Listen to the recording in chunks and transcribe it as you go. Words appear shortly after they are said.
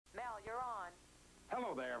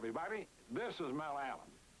Hello there, everybody. This is Mel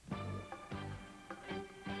Allen.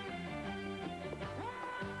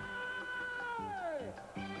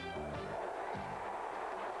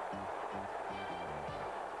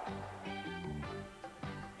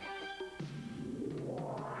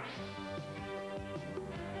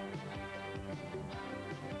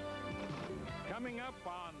 Coming up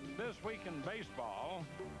on This Week in Baseball,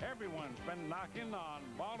 everyone's been knocking on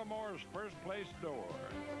Baltimore's first place door,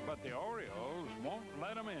 but the Orioles won't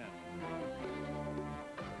let them in.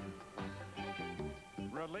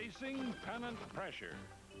 Releasing pennant pressure.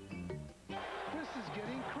 This is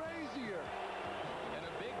getting crazier. And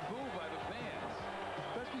a big boo by the fans.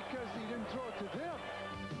 That's because he didn't throw it to them.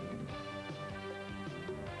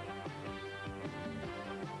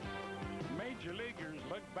 Major leaguers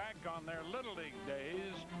look back on their Little League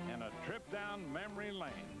days in a trip down memory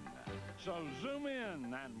lane. So zoom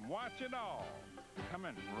in and watch it all.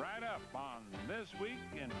 Coming right up on This Week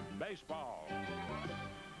in Baseball.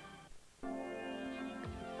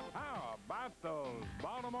 How about those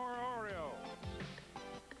Baltimore Orioles?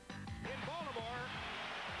 In Baltimore,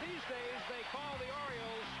 these days they call the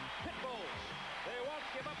Orioles pit bulls. They won't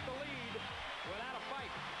give up the lead without a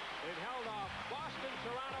fight. They've held off Boston,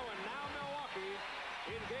 Toronto, and now Milwaukee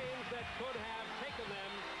in games that could have taken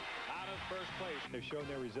them out of first place. They've shown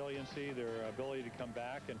their resiliency, their ability to come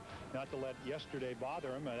back, and not to let yesterday bother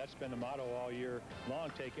them. That's been the motto all year long.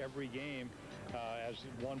 Take every game as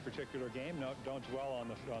one particular game. No, don't dwell on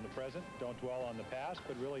the present, don't dwell on the past,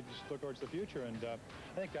 but really just look towards the future. And I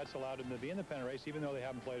think that's allowed them to be in the pennant race, even though they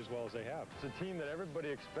haven't played as well as they have. It's a team that everybody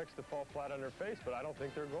expects to fall flat on their face, but I don't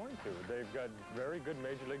think they're going to. They've got very good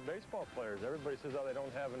Major League Baseball players. Everybody says, oh, they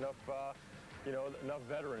don't have enough, enough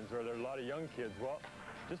veterans, or there are a lot of young kids. Well,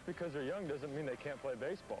 just because they're young doesn't mean they can't play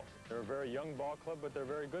baseball. They're a very young ball club, but they're a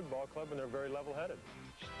very good ball club, and they're very level-headed.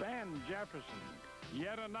 Stan Jefferson,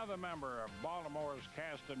 yet another member of Baltimore's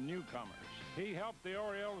cast of newcomers. He helped the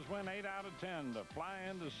Orioles win 8 out of 10 to fly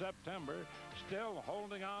into September, still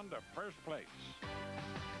holding on to first place.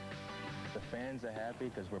 The fans are happy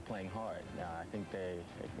because we're playing hard. I think they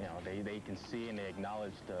can see and they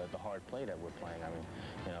acknowledge the hard play that we're playing. I mean,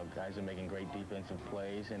 guys are making great defensive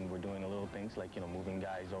plays, and we're doing the little things like, moving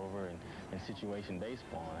guys over in situation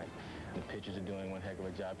baseball. Right? The pitchers are doing one heck of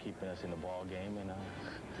a job keeping us in the ball game, and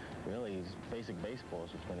really, it's basic baseball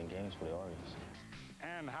is just winning games for the Orioles.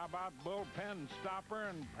 And how about bullpen stopper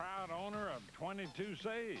and proud owner of 22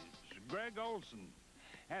 saves, Greg Olson?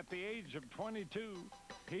 At the age of 22,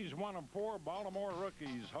 he's one of 4 Baltimore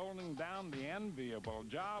rookies holding down the enviable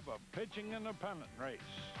job of pitching in the pennant race.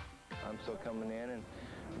 I'm still coming in, and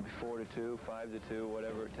 4-2, 5-2,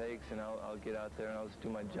 whatever it takes, and I'll get out there and I'll just do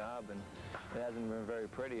my job. And it hasn't been very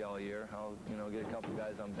pretty all year. I'll get a couple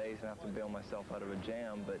guys on base and have to bail myself out of a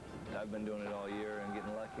jam, but I've been doing it all year and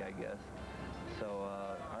getting lucky, I guess. So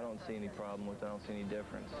I don't see any problem with it. I don't see any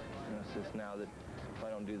difference. It's just now that if I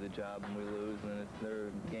don't do the job and we lose, then they're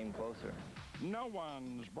a game closer. No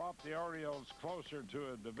one's brought the Orioles closer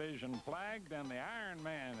to a division flag than the Iron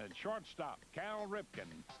Man at shortstop, Cal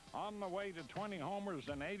Ripken, on the way to 20 homers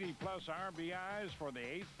and 80-plus RBIs for the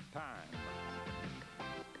 8th time.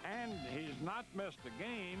 And he's not missed a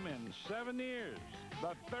game in 7 years,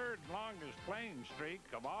 the 3rd longest playing streak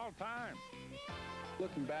of all time.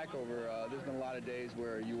 Looking back over, there's been a lot of days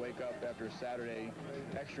where you wake up after a Saturday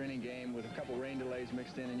extra inning game with a couple rain delays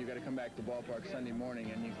mixed in, and you got to come back to the ballpark Sunday morning,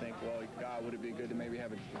 and you think, well, God, would it be good to maybe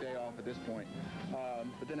have a day off at this point?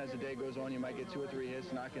 But then as the day goes on, you might get 2 or 3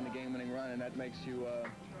 hits, knock in the game-winning run, and that makes you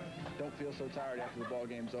don't feel so tired after the ball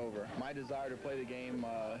game's over. My desire to play the game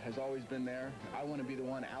has always been there. I want to be the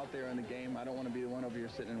one out there in the game. I don't want to be the one over here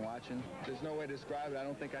sitting and watching. There's no way to describe it. I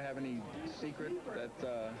don't think I have any secret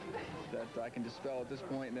that I can dispel at this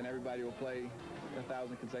point, and then everybody will play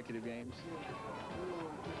 1,000 consecutive games.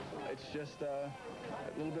 It's just a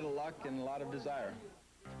little bit of luck and a lot of desire.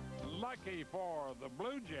 Lucky for the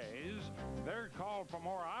Blue Jays, their call for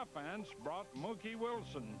more offense brought Mookie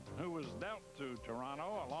Wilson, who was dealt to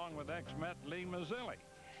Toronto along with ex-Met Lee Mazzilli.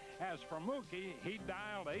 As for Mookie, he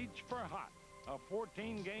dialed H for hot, a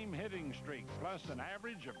 14-game hitting streak, plus an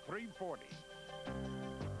average of .340.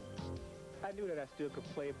 I knew that I still could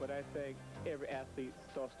play, but I think every athlete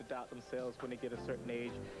starts to doubt themselves when they get a certain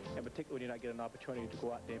age, and particularly when you're not getting an opportunity to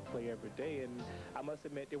go out there and play every day. And I must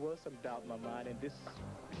admit, there was some doubt in my mind, and this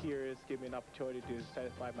here is giving me an opportunity to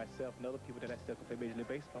satisfy myself and other people that I still can play Major League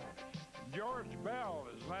Baseball. George Bell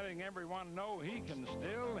is letting everyone know he can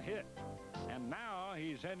still hit, and now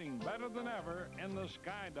he's hitting better than ever in the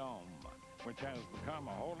Sky Dome, which has become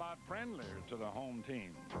a whole lot friendlier to the home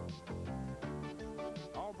team.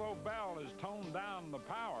 Although Bell has toned down the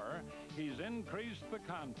power, he's increased the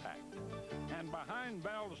contact. And behind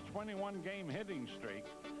Bell's 21-game hitting streak,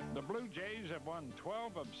 the Blue Jays have won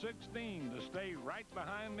 12 of 16 to stay right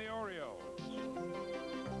behind the Orioles.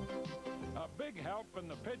 A big help in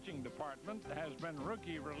the pitching department has been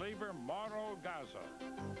rookie reliever Mauro Gazzo.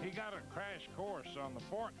 He got a crash course on the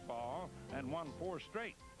fourth ball and won 4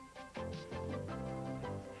 straight.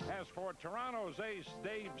 As for Toronto's ace,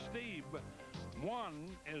 Dave Stieb,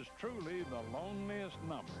 1 is truly the loneliest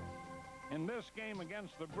number. In this game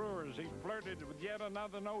against the Brewers, he flirted with yet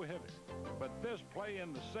another no-hitter. But this play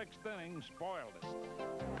in the 6th inning spoiled it.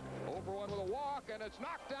 0-1 with a walk, and it's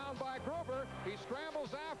knocked down by Gruber. He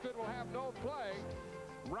scrambles after it, will have no play.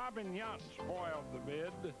 Robin Yount spoiled the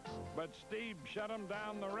bid, but Stieb shut him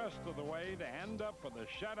down the rest of the way to end up with a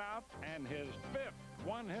shutout and his 5th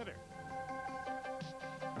one-hitter.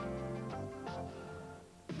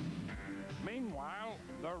 Meanwhile,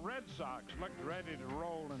 the Red Sox looked ready to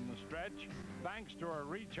roll in the stretch thanks to a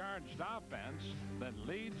recharged offense that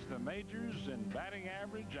leads the majors in batting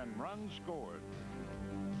average and runs scored.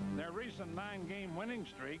 Their recent 9-game winning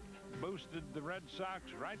streak boosted the Red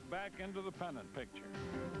Sox right back into the pennant picture.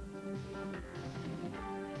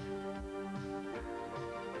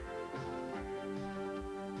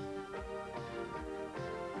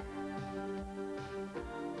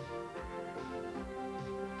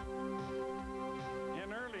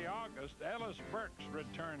 Ellis Burks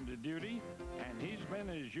returned to duty, and he's been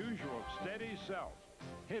his usual steady self,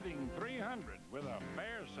 hitting .300 with a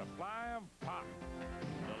fair supply of pop.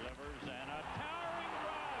 Delivers and a towering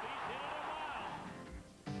drive. He's hit it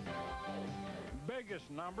a mile.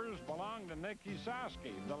 Biggest numbers belong to Nick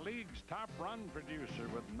Esaski, the league's top run producer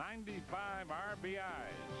with 95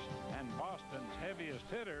 RBIs, and Boston's heaviest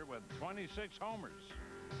hitter with 26 homers.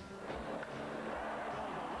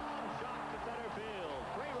 Center field.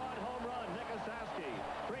 3-run home run, Nick Esaski.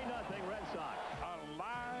 3-0 Red Sox.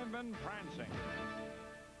 Alive and prancing.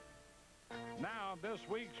 Now, this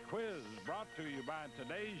week's quiz brought to you by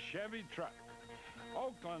today's Chevy truck.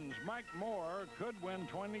 Oakland's Mike Moore could win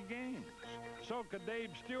 20 games. So could Dave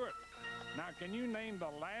Stewart. Now, can you name the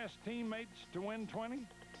last teammates to win 20?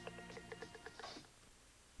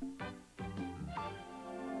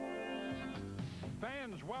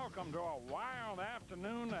 Fans, welcome to a wild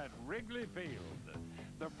afternoon at Wrigley Field.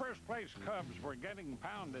 The first-place Cubs were getting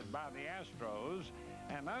pounded by the Astros,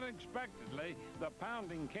 and unexpectedly, the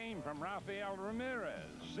pounding came from Rafael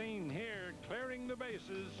Ramirez, seen here clearing the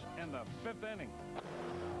bases in the 5th inning.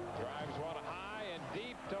 Drives one high and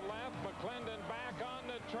deep to left. McClendon back on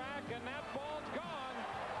the track, and that ball's gone.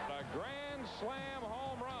 A grand slam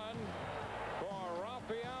home run for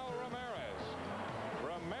Rafael Ramirez.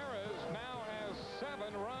 Ramirez now has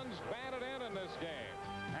 7 runs batted in this game.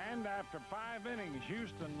 And after 5 innings,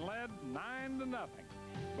 Houston led 9-0.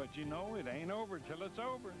 But you know, it ain't over till it's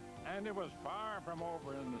over. And it was far from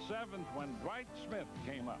over in the 7th when Dwight Smith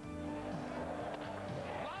came up.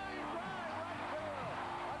 Line drive right field.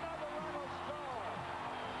 Another run will score.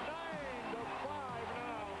 9-5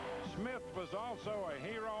 now. Smith was also a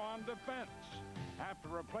hero on defense. After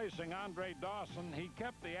replacing Andre Dawson, he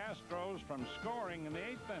kept the Astros from scoring in the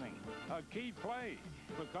 8th inning. A key play,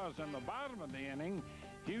 because in the bottom of the inning,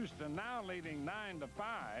 Houston now leading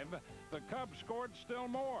 9-5, the Cubs scored still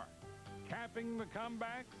more. Capping the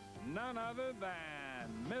comeback, none other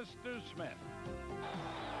than Mr. Smith.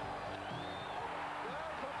 There's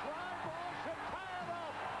a fly ball, should tie it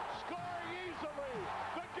up. Scoring easily.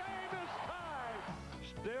 The game is tied.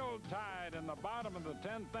 Still tied in the bottom of the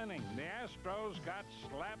 10th inning. The Astros got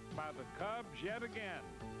slapped by the Cubs yet again.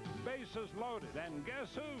 Bases loaded, and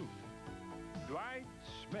guess who? Dwight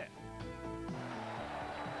Smith.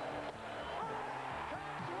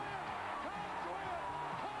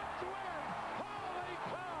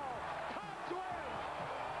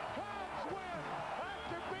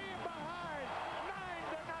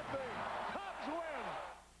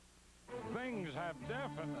 Things have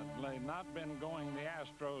definitely not been going the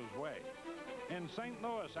Astros' way. In St.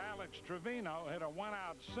 Louis, Alex Trevino hit a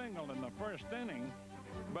 1-out single in the 1st inning,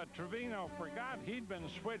 but Trevino forgot he'd been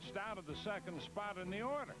switched out of the 2nd spot in the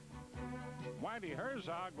order. Whitey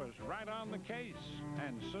Herzog was right on the case,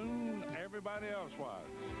 and soon everybody else was.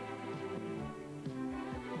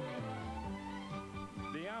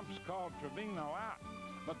 The umps called Trevino out,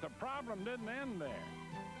 but the problem didn't end there.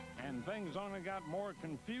 And things only got more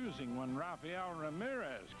confusing when Rafael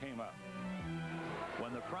Ramirez came up.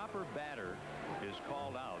 When the proper batter is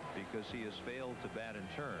called out because he has failed to bat in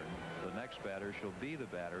turn, the next batter shall be the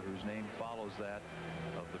batter whose name follows that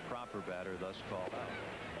of the proper batter thus called out.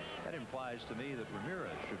 That implies to me that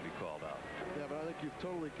Ramirez should be called out. Yeah, but I think you've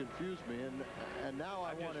totally confused me, and now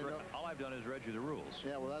I want to know. All I've done is read you the rules.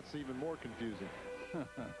 Yeah, well, that's even more confusing.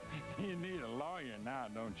 You need a lawyer now,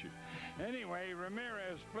 don't you? Anyway,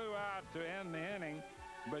 Ramirez flew out to end the inning,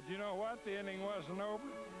 but you know what? The inning wasn't over.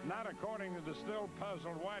 Not according to the still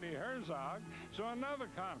puzzled Whitey Herzog. So another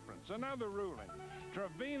conference, another ruling.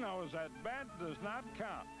 Trevino's at bat does not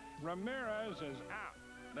count. Ramirez is out.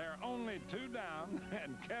 They're only 2 down,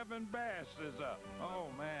 and Kevin Bass is up. Oh,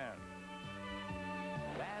 man.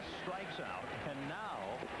 Bass strikes out, and now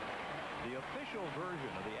the official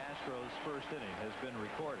version of the Astros' first inning has been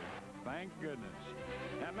recorded. Thank goodness.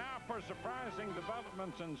 And now for surprising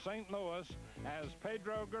developments in St. Louis as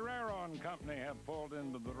Pedro Guerrero and company have pulled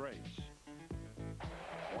into the race.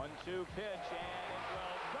 1-2 pitch, and it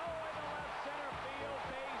will go into left center field,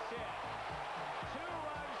 base hit.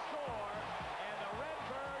 2-run score, and the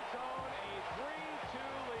Redbirds own a 3-2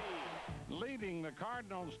 lead. Leading the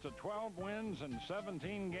Cardinals to 12 wins and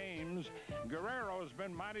 17 games, Guerrero's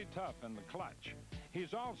been mighty tough in the clutch.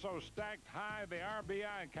 He's also stacked high the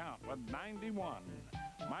RBI count with 91.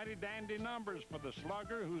 Mighty dandy numbers for the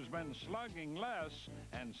slugger who's been slugging less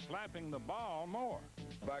and slapping the ball more.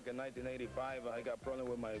 Back in 1985, I got problem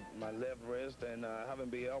with my left wrist, and I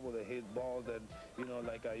haven't been able to hit balls that,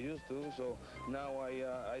 like I used to. So now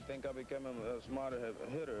I think I became a smarter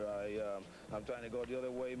hitter. I'm trying to go the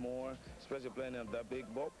other way more, especially playing at that big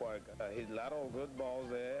ballpark. I hit a lot of good balls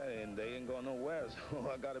there, and they ain't going nowhere. So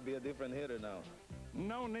I got to be a different hitter now.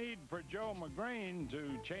 No need for Joe McGreen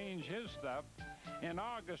to change his stuff. In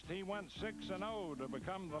August, he went 6-0 to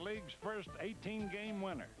become the league's first 18-game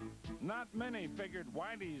winner. Not many figured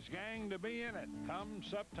Whitey's gang to be in it come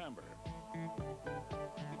September.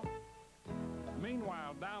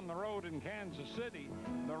 Meanwhile, down the road in Kansas City,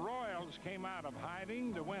 the Royals came out of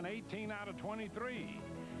hiding to win 18 out of 23.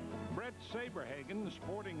 Brett Saberhagen,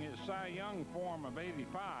 sporting his Cy Young form of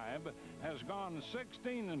 85, has gone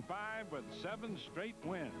 16-5 with 7 straight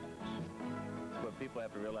wins. What people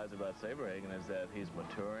have to realize about Saberhagen is that he's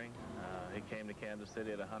maturing. He came to Kansas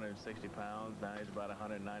City at 160 pounds. Now he's about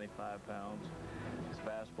 195 pounds. His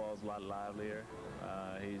fastball's a lot livelier.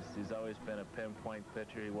 He's always been a pinpoint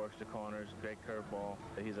pitcher. He works the corners, great curveball.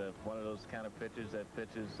 He's one of those kind of pitchers that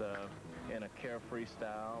pitches in a carefree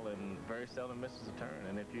style and very seldom misses a turn.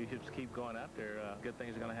 And if you just keep going out there, good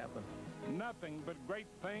things are going to happen. Nothing but great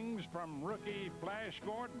things from rookie Flash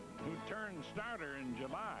Gordon, who turned starter in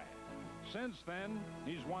July. Since then,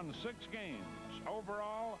 he's won 6 games.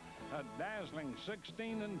 Overall, a dazzling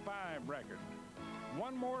 16-5 record.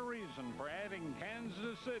 One more reason for adding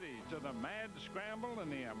Kansas City to the mad scramble in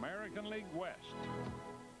the American League West.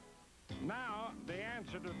 Now, the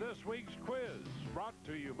answer to this week's quiz, brought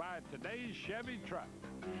to you by today's Chevy truck.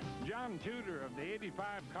 John Tudor of the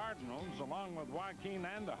 85 Cardinals, along with Joaquin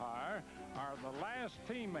Andujar, are the last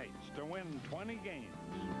teammates to win 20 games.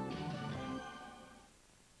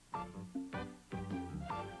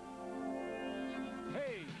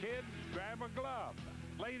 Hey, kids, grab a glove.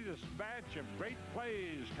 Latest batch of great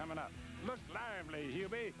plays coming up. Look lively,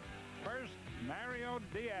 Hubie. First, Mario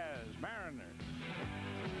Diaz, Mariners.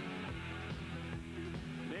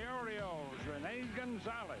 The Orioles, Rene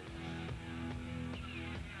Gonzalez.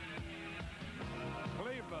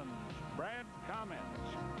 Cleveland's Brad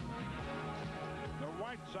Cummins. The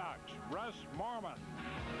White Sox, Russ Mormon.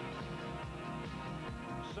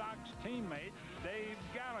 Sox teammate Dave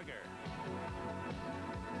Gallagher.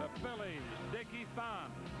 The Phillies, Dickie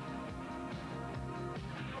Thon.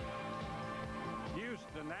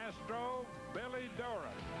 Houston Astro, Billy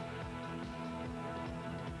Doran.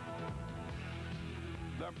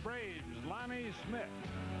 The Braves, Lonnie Smith.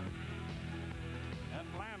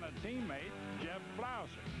 Atlanta teammate Jeff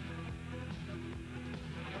Blauser.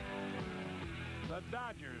 The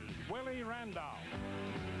Dodgers, Willie Randolph.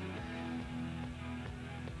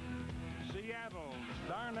 Seattle's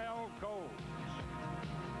Darnell Coles.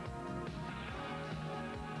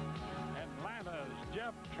 Atlanta's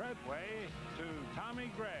Jeff Treadway to Tommy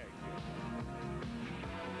Gregg.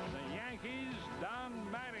 The Yankees, Don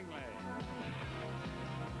Mattingly.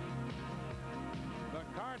 The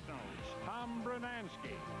Cardinals, Tom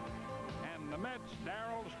Brunansky. And the Mets,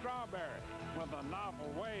 Darryl Strawberry, with a novel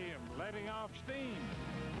way of letting off steam.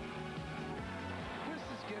 This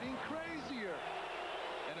is getting crazier.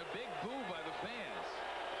 And a big boo by the fans.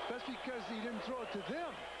 That's because he didn't throw it to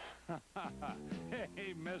them.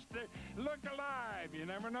 Hey, mister, look alive. You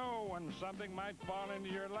never know when something might fall into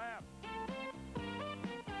your lap.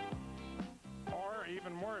 Or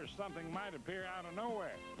even worse, something might appear out of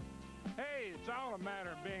nowhere. Hey, it's all a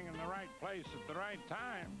matter of being in the right place at the right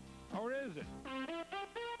time. Or is it?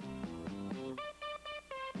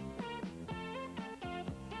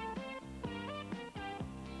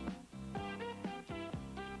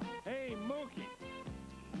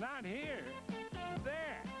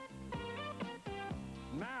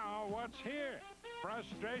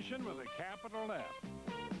 frustration with a capital F.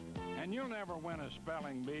 And you'll never win a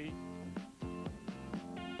spelling bee.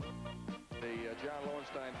 The John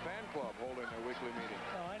Lowenstein fan club holding their weekly meeting.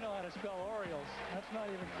 Oh, I know how to spell Orioles. That's not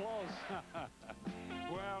even close.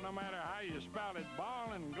 Well, no matter how you spell it,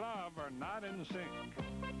 ball and glove are not in sync.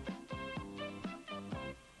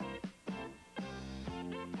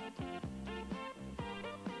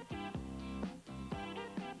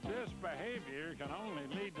 This behavior can only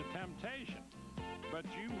lead to temptation, but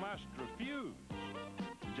you must refuse.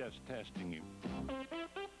 Just testing you.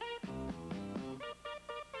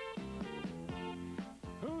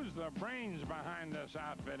 Who's the brains behind this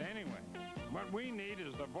outfit anyway? What we need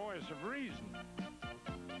is the voice of reason.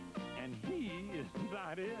 And he is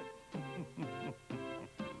not it.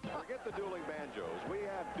 Forget the dueling banjos. We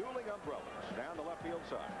have dueling umbrellas down the left field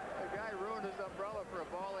side. The guy ruined his umbrella for a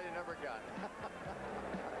ball that he never got.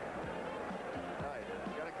 Nice.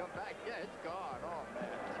 Gotta come back. Yeah, it's gone. Oh, man.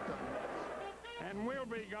 It's a mess. And we'll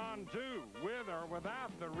be gone, too, with or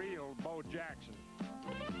without the real Bo Jackson.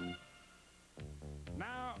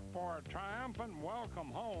 Now for a triumphant welcome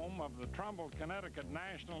home of the Trumbull, Connecticut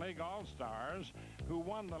National League All-Stars who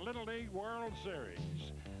won the Little League World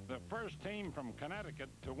Series, the first team from Connecticut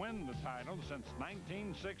to win the title since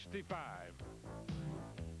 1965.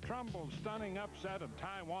 Trumbull's stunning upset of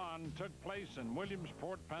Taiwan took place in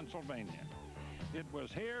Williamsport, Pennsylvania. It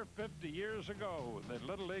was here 50 years ago that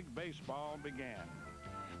Little League Baseball began.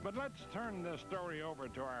 But let's turn this story over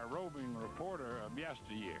to our roving reporter of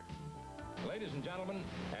yesteryear. Ladies and gentlemen,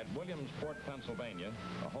 at Williamsport, Pennsylvania,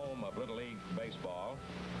 the home of Little League Baseball,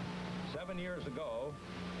 7 years ago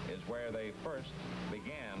is where they first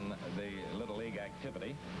began the Little League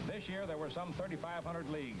activity. This year, there were some 3,500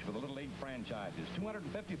 leagues for the Little League franchises,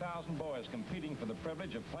 250,000 boys competing for the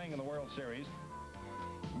privilege of playing in the World Series.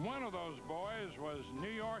 One of those boys was New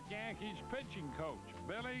York Yankees pitching coach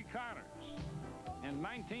Billy Connors. In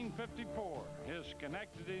 1954, his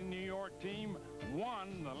Schenectady, New York team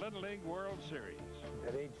won the Little League World Series.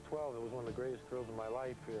 At age 12, it was one of the greatest thrills of my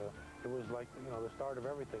life. It was like, the start of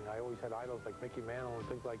everything. I always had idols like Mickey Mantle and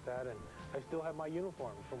things like that, and I still have my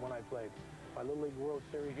uniforms from when I played. My Little League World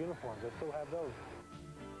Series uniforms, I still have those.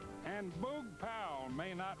 And Boog Powell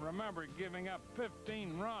may not remember giving up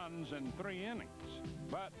 15 runs in 3 innings,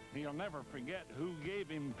 but he'll never forget who gave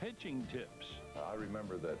him pitching tips. I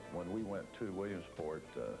remember that when we went to Williamsport,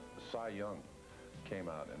 Cy Young came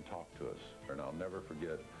out and talked to us, and I'll never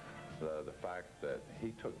forget the fact that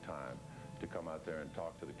he took time to come out there and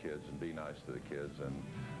talk to the kids and be nice to the kids, and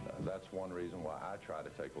that's one reason why I try to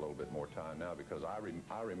take a little bit more time now, because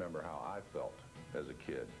I remember how I felt as a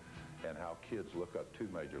kid and how kids look up to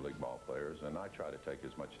Major League ball players, and I try to take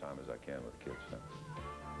as much time as I can with kids now.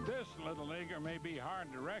 This Little Leaguer may be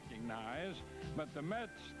hard to recognize, but the Mets'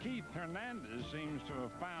 Keith Hernandez seems to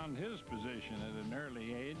have found his position at an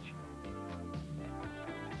early age.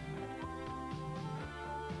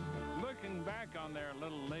 Looking back on their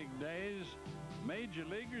Little League days, Major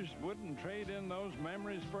Leaguers wouldn't trade in those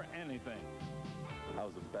memories for anything. I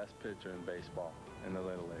was the best pitcher in baseball in the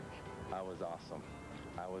Little League. I was awesome.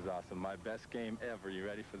 I was awesome. My best game ever. You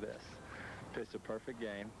ready for this? Pitched a perfect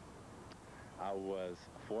game. I was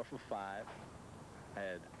 4 for 5. I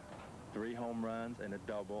had 3 home runs and a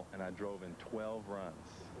double, and I drove in 12 runs.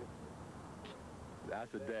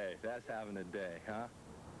 That's a day. That's having a day, huh?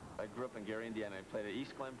 I grew up in Gary, Indiana. I played at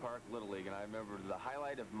East Glen Park Little League, and I remember the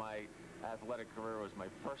highlight of my athletic career was my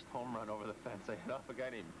first home run over the fence. I hit off a guy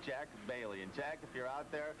named Jack Bailey. And Jack, if you're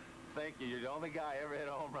out there, thank you. You're the only guy I ever hit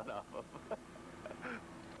a home run off of.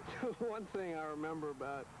 One thing I remember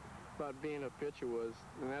about being a pitcher was,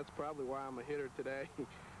 and that's probably why I'm a hitter today,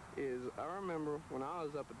 is I remember when I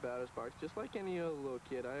was up at batter's box, just like any other little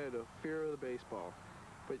kid, I had a fear of the baseball.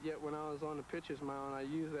 But yet when I was on the pitcher's mound, I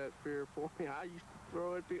used that fear for me. I used to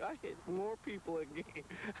throw it. I hit more people a game.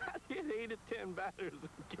 I hit 8 to 10 batters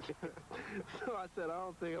a game. So I said, I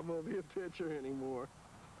don't think I'm going to be a pitcher anymore.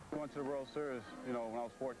 We went to the World Series, when I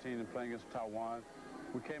was 14 and playing against Taiwan.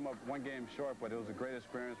 We came up 1 game short, but it was a great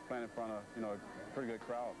experience playing in front of, a pretty good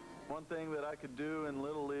crowd. One thing that I could do in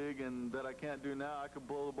Little League and that I can't do now, I could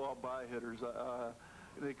blow the ball by hitters.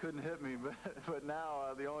 They couldn't hit me, but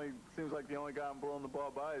now seems like the only guy I'm blowing the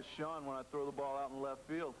ball by is Sean when I throw the ball out in left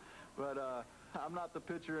field. But I'm not the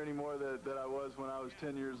pitcher anymore that I was when I was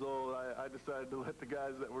 10 years old. I decided to let the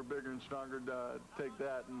guys that were bigger and stronger take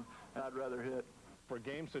that, and I'd rather hit. For a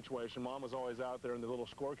game situation, Mom was always out there in the little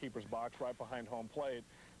scorekeeper's box right behind home plate.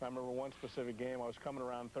 I remember one specific game, I was coming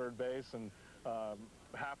around third base, and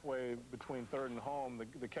halfway between third and home,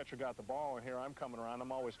 the catcher got the ball, and here I'm coming around.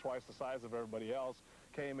 I'm always twice the size of everybody else.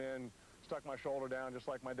 Came in, stuck my shoulder down just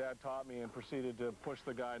like my dad taught me and proceeded to push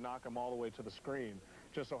the guy, knock him all the way to the screen.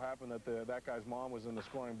 Just so happened that that guy's mom was in the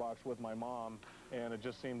scoring box with my mom, and it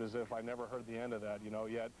just seemed as if I never heard the end of that, you know,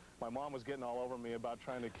 yet my mom was getting all over me about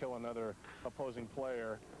trying to kill another opposing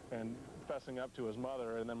player and fessing up to his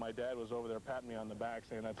mother, and then my dad was over there patting me on the back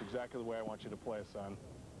saying, that's exactly the way I want you to play, son.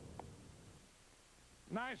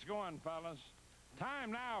 Nice going, fellas. Time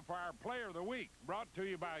now for our Player of the Week, brought to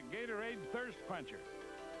you by Gatorade Thirst Quencher.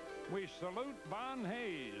 We salute Von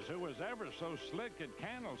Hayes, who was ever so slick at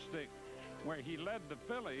Candlestick, where he led the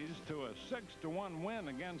Phillies to a 6-1 win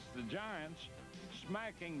against the Giants,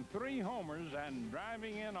 smacking 3 homers and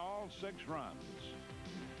driving in all 6 runs.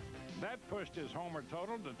 That pushed his homer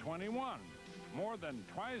total to 21, more than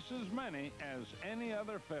twice as many as any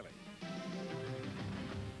other Philly.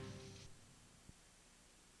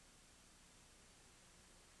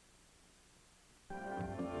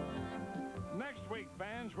 Next week,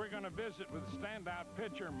 fans, we're going to visit with standout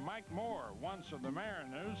pitcher Mike Moore, once of the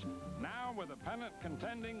Mariners, now with the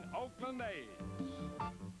pennant-contending Oakland A's.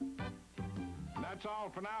 That's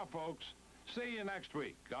all for now, folks. See you next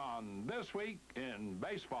week on This Week in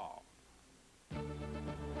Baseball.